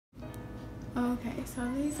Okay, so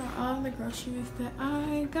these are all the groceries that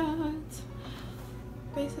I got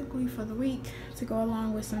basically for the week to go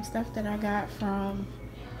along with some stuff that I got from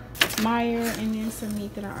Meyer and then some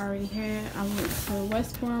meat that I already had. I went to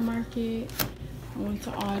Westbourne Market, I went to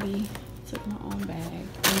Aldi, took my own bag,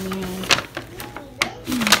 and then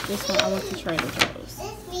this one I went to Trader Joe's.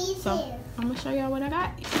 So I'm gonna show y'all what I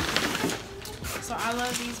got. So I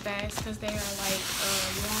love these bags because they are like a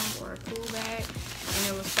warm or a cool bag, and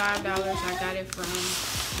it was $5. I got it from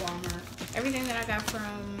Walmart. Everything that I got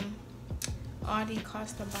from Aldi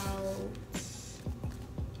cost about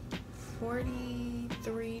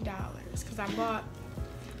 $43 because I bought,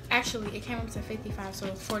 actually it came up to $55, so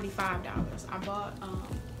it was $45. I bought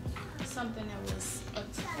something that was a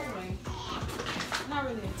toy, not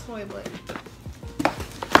really a toy, but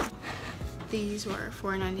these were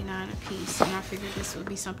 $4.99 a piece, and I figured this would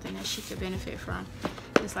be something that she could benefit from.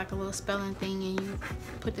 It's like a little spelling thing, and you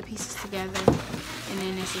put the pieces together, and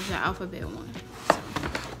then this is the alphabet one. So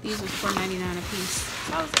these was $4.99 a piece.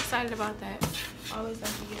 So I was excited about that. I always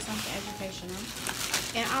like to get something educational.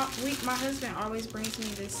 And my husband always brings me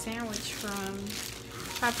this sandwich from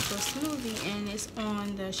Tropical Smoothie, and it's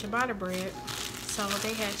on the ciabatta bread. So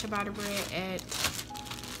they had ciabatta bread at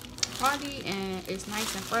Aldi, and it's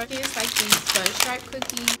nice and fresh. It's like these butter stripe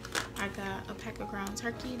cookies. I got a pack of ground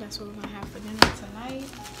turkey. That's what we're gonna have for dinner tonight.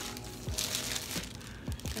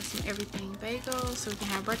 Got some everything bagels so we can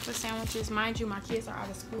have breakfast sandwiches. Mind you, my kids are out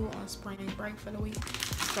of school on spring break for the week,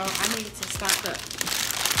 so I needed to stock up.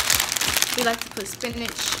 We like to put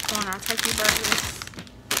spinach on our turkey burgers.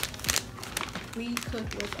 We cook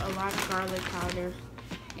with a lot of garlic powder,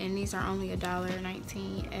 and these are only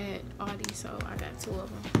 $1.19 at Aldi, so I got 2 of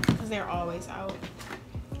them because they're always out.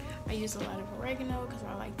 I use a lot of oregano because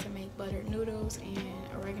I like to make buttered noodles, and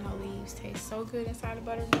oregano leaves taste so good inside of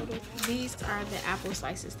buttered noodles. These are the apple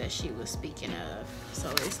slices that she was speaking of. So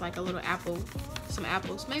it's like a little apple, some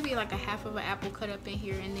apples, maybe like a half of an apple cut up in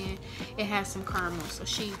here, and then it has some caramel. So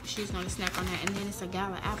she's gonna snack on that, and then it's a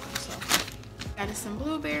gala apple. So got us some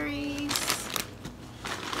blueberries.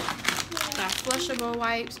 Got flushable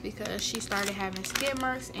wipes because she started having skid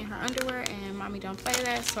marks in her underwear, and mommy don't play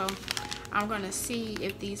that. So I'm gonna see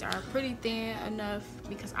if these are pretty thin enough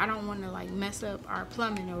because I don't want to like mess up our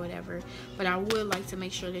plumbing or whatever, but I would like to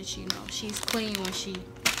make sure that, you know, she's clean when she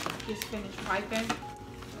gets finished wiping.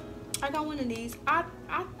 I got one of these. I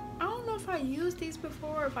don't know if I used these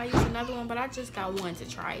before or if I used another one, but I just got one to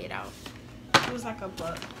try it out. It was like a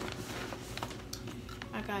 $1.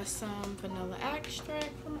 I got some vanilla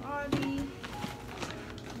extract from Aldi.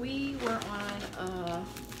 We were on a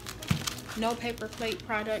no paper plate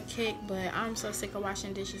product kick, but I'm so sick of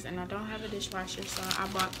washing dishes and I don't have a dishwasher, so I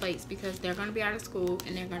bought plates because they're gonna be out of school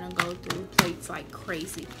and they're gonna go through plates like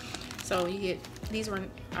crazy. So you get these were,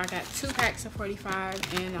 I got 2 packs of 45,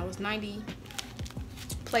 and that was 90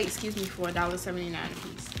 plates, excuse me, for $1.79 a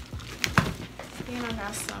piece. Then I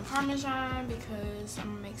got some Parmesan because I'm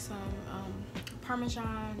gonna make some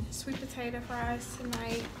Parmesan sweet potato fries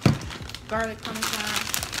tonight, garlic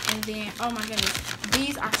Parmesan. And then, oh my goodness,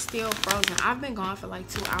 these are still frozen. I've been gone for like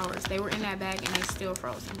 2 hours. They were in that bag and they still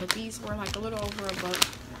frozen, but these were like a little over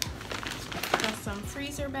 $1. Got some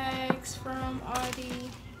freezer bags from Aldi,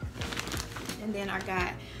 and then I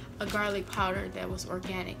got a garlic powder that was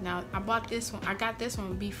organic. Now I bought this one, I got this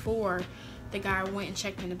one before the guy went and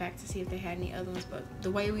checked in the back to see if they had any other ones, but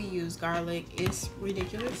the way we use garlic is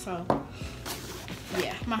ridiculous. So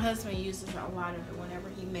yeah, my husband uses a lot of it whenever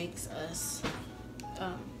he makes us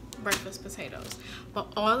breakfast potatoes.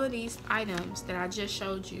 But all of these items that I just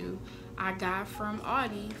showed you, I got from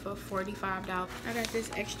Aldi for $45. I got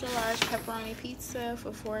this extra large pepperoni pizza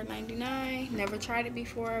for $4.99. Never tried it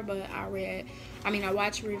before, but I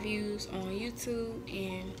watch reviews on YouTube,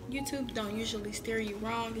 and YouTube don't usually steer you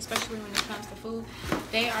wrong, especially when it comes to food.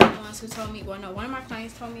 They are the ones who told me, well no, one of my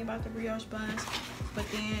clients told me about the brioche buns, but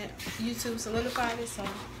then YouTube solidified it, so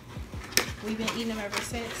we've been eating them ever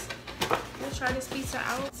since. We'll try this pizza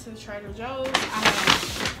out to Trader Joe's. I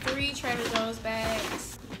have 3 Trader Joe's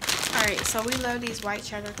bags. Alright, so we love these white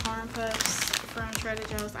cheddar corn puffs from Trader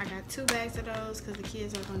Joe's. I got 2 bags of those because the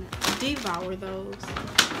kids are going to devour those.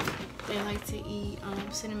 They like to eat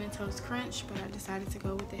Cinnamon Toast Crunch, but I decided to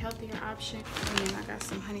go with the healthier option. And then I got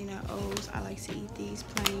some Honey Nut O's. I like to eat these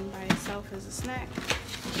plain by itself as a snack.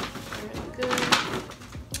 Really good.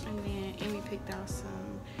 And then Amy picked out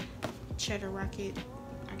some Cheddar Rocket.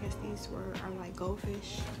 I guess these are like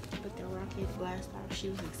goldfish, but they're rocket blast off. She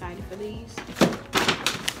was excited for these.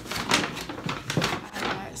 I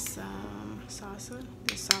got some salsa.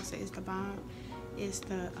 This salsa is the bomb. It's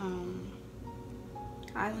the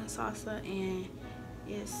island salsa, and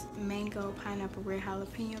is mango, pineapple, red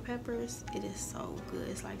jalapeno peppers. It is so good.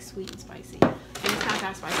 It's like sweet and spicy. And it's not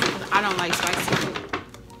that spicy because I don't like spicy food.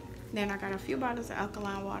 Then I got a few bottles of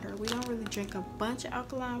alkaline water. We don't really drink a bunch of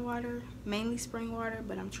alkaline water, mainly spring water,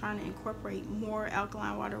 but I'm trying to incorporate more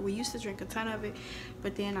alkaline water. We used to drink a ton of it,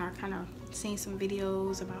 but then I kind of seen some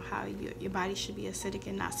videos about how your body should be acidic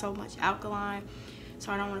and not so much alkaline.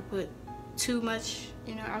 So I don't want to put too much,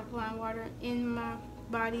 you know, alkaline water in my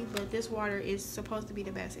body, but this water is supposed to be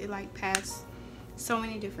the best. It like passed so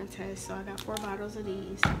many different tests. So I got 4 bottles of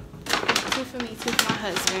these, 2 for me, 2 for my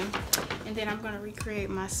husband. And then I'm going to recreate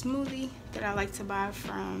my smoothie that I like to buy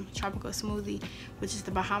from Tropical Smoothie, which is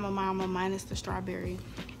the Bahama Mama minus the strawberry,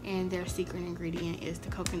 and their secret ingredient is the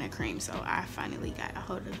coconut cream. So I finally got a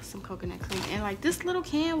hold of some coconut cream, and like this little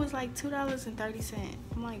can was like $2.30.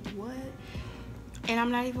 I'm like, what? And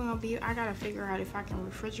I'm not even gonna be, I gotta figure out if I can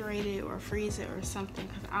refrigerate it or freeze it or something,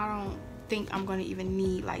 because I don't think I'm gonna even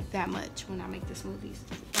need like that much when I make the smoothies.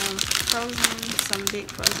 Some big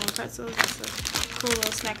frozen pretzels. That's a cool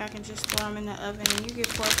little snack. I can just throw them in the oven, and you get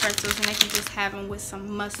 4 pretzels and they can just have them with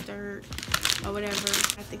some mustard or whatever.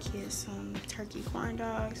 Got the kids some turkey corn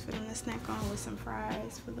dogs for them to snack on with some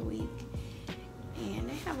fries for the week. And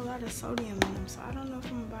they have a lot of sodium in them, so I don't know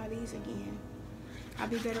if I'm gonna buy these again. I'd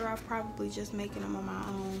be better off probably just making them on my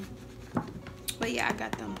own. But yeah, I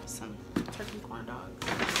got them some turkey corn dogs.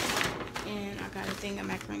 And I got a thing of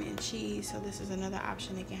macaroni and cheese. So this is another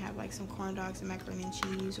option. They can have like some corn dogs and macaroni and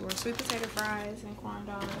cheese, or sweet potato fries and corn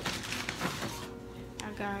dogs.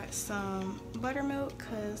 I got some buttermilk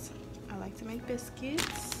because I like to make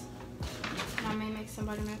biscuits. I may make some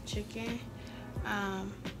buttermilk chicken.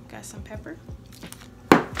 Got some pepper.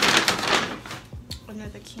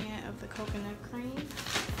 Another can of the coconut cream,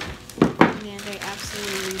 and then they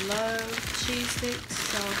absolutely love cheese sticks,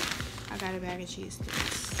 so I got a bag of cheese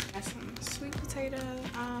sticks. Got some sweet potato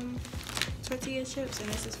tortilla chips, and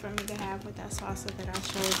this is for me to have with that salsa that I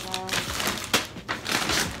showed y'all.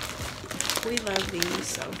 We love these,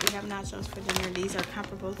 so if we have nachos for dinner, these are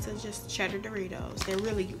comparable to just cheddar Doritos. They're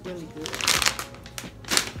really, really good.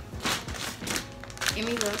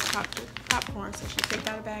 Emmy loves popcorn, so she picked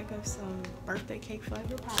out a bag of some birthday cake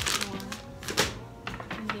flavored popcorn.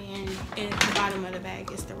 And then in the bottom of the bag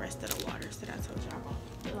is the rest of the waters that I told y'all about,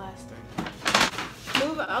 the last 3.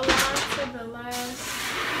 Moving along to the last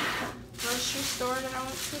grocery store that I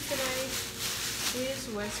went to today is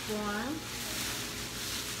Westbourne.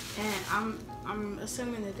 And I'm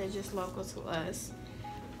assuming that they're just local to us.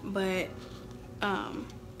 But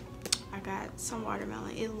I got some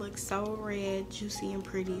watermelon. It looks so red, juicy, and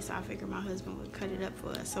pretty, so I figured my husband would cut it up for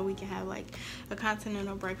us so we can have like a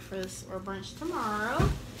continental breakfast or brunch tomorrow,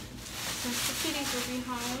 since the kitties will be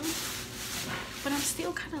home. But I'm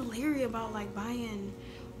still kind of leery about like buying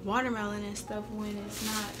watermelon and stuff when it's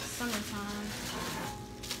not summertime.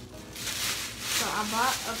 So I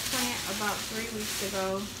bought a plant about 3 weeks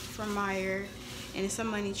ago from Meyer, and it's a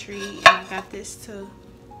money tree, and I got this to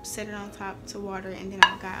set it on top to water. And then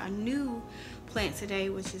I got a new plant today,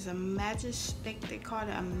 which is a they call it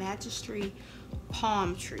a magistry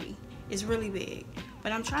palm tree. It's really big,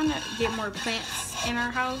 but I'm trying to get more plants in our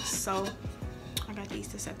house, so I got these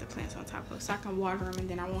to set the plants on top of so I can water them, and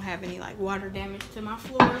then I won't have any like water damage to my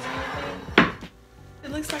floors or anything. It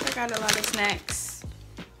looks like I got a lot of snacks.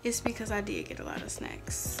 It's because I did get a lot of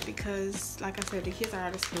snacks, because like I said, the kids are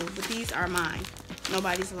out of school, but these are mine.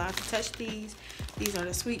 Nobody's allowed to touch these. These are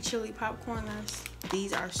the sweet chili popcorners.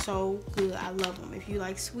 These are so good. I love them. If you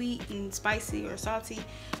like sweet and spicy or salty,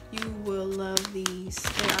 you will love these.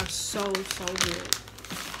 They are so good.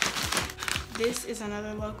 This is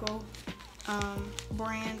another local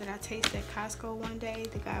brand that I tasted at Costco one day.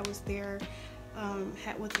 The guy was there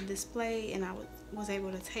with the display, and I was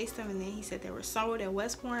able to taste them, and then he said they were sold at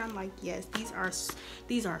Westbourne. I'm like, yes, these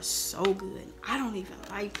are so good. I don't even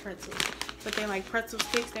like pretzels, but they're like pretzel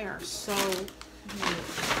sticks. They are so good.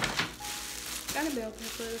 Got a bell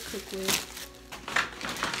pepper to cook with.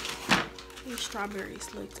 These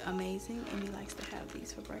strawberries looked amazing. Amy likes to have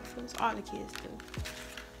these for breakfast. All the kids do.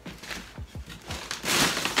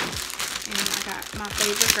 And I got my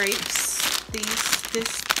favorite grapes.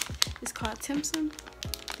 This is called Timson.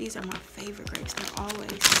 These are my favorite grapes. They're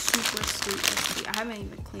always super sweet. I haven't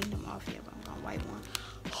even cleaned them off yet, but I'm gonna wipe one.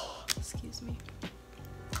 Oh, excuse me.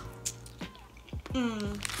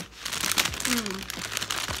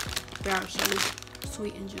 They are so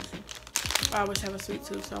sweet and juicy. I always have a sweet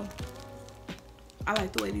tooth, so I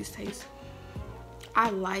like the way these taste. I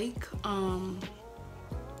like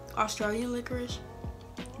Australian licorice,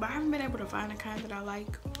 but I haven't been able to find the kind that I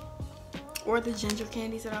like, or the ginger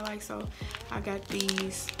candies that I like. So I got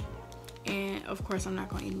these And of course, I'm not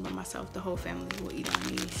gonna eat them by myself. The whole family will eat on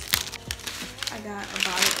these. I got a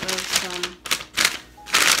bottle of some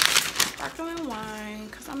sparkling wine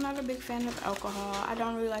because I'm not a big fan of alcohol. I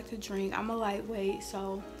don't really like to drink. I'm a lightweight,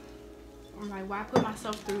 so I'm like, why put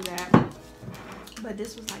myself through that? But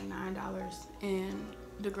this was like $9, and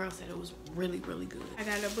the girl said it was really, really good. I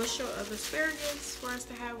got a bushel of asparagus for us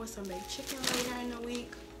to have with some baked chicken later in the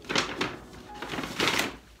week.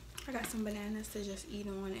 I got some bananas to just eat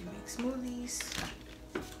on and make smoothies.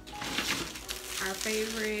 Our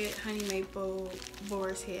favorite honey maple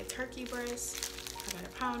boar's head turkey breast. I got a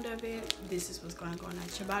pound of it. This is what's going to go on our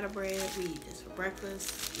ciabatta bread. We eat this for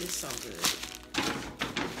breakfast. It's so good.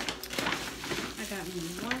 I got me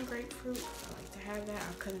one grapefruit. I like to have that.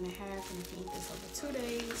 I'll cut it in half, and if you eat this over 2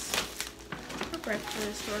 days for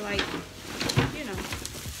breakfast, or like, you know,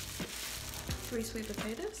 3 sweet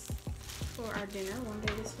potatoes for our dinner one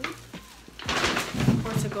day this week.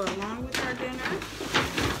 Or to go along with our dinner,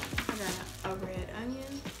 I got a red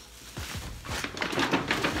onion.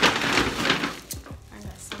 I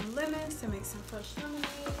got some lemons to make some fresh lemonade.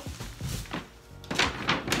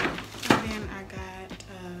 And then I got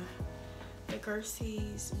the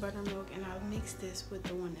Gertie's buttermilk, and I'll mix this with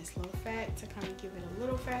the one that's low fat to kind of give it a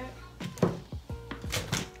little fat.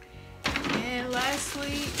 And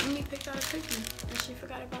lastly, Amy picked out a cookie, and she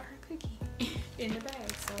forgot about her cookie in the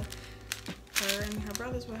bag, so her and her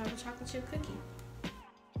brothers will have a chocolate chip cookie.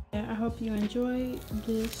 Yeah, I hope you enjoyed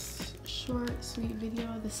this short, sweet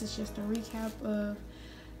video. This is just a recap of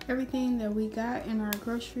everything that we got in our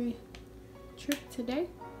grocery trip today,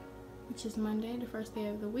 which is Monday, the first day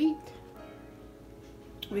of the week.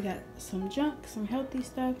 We got some junk, some healthy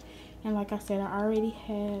stuff, and like I said, I already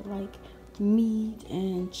had like meat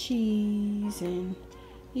and cheese and,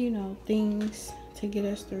 you know, things to get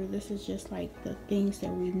us through. This is just like the things that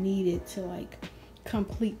we needed to like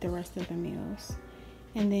complete the rest of the meals.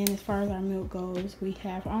 And then as far as our milk goes, we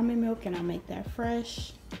have almond milk, and I make that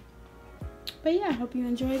fresh. But yeah, I hope you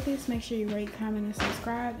enjoyed this. Make sure you rate, comment, and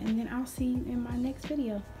subscribe, and then I'll see you in my next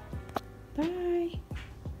video. Bye.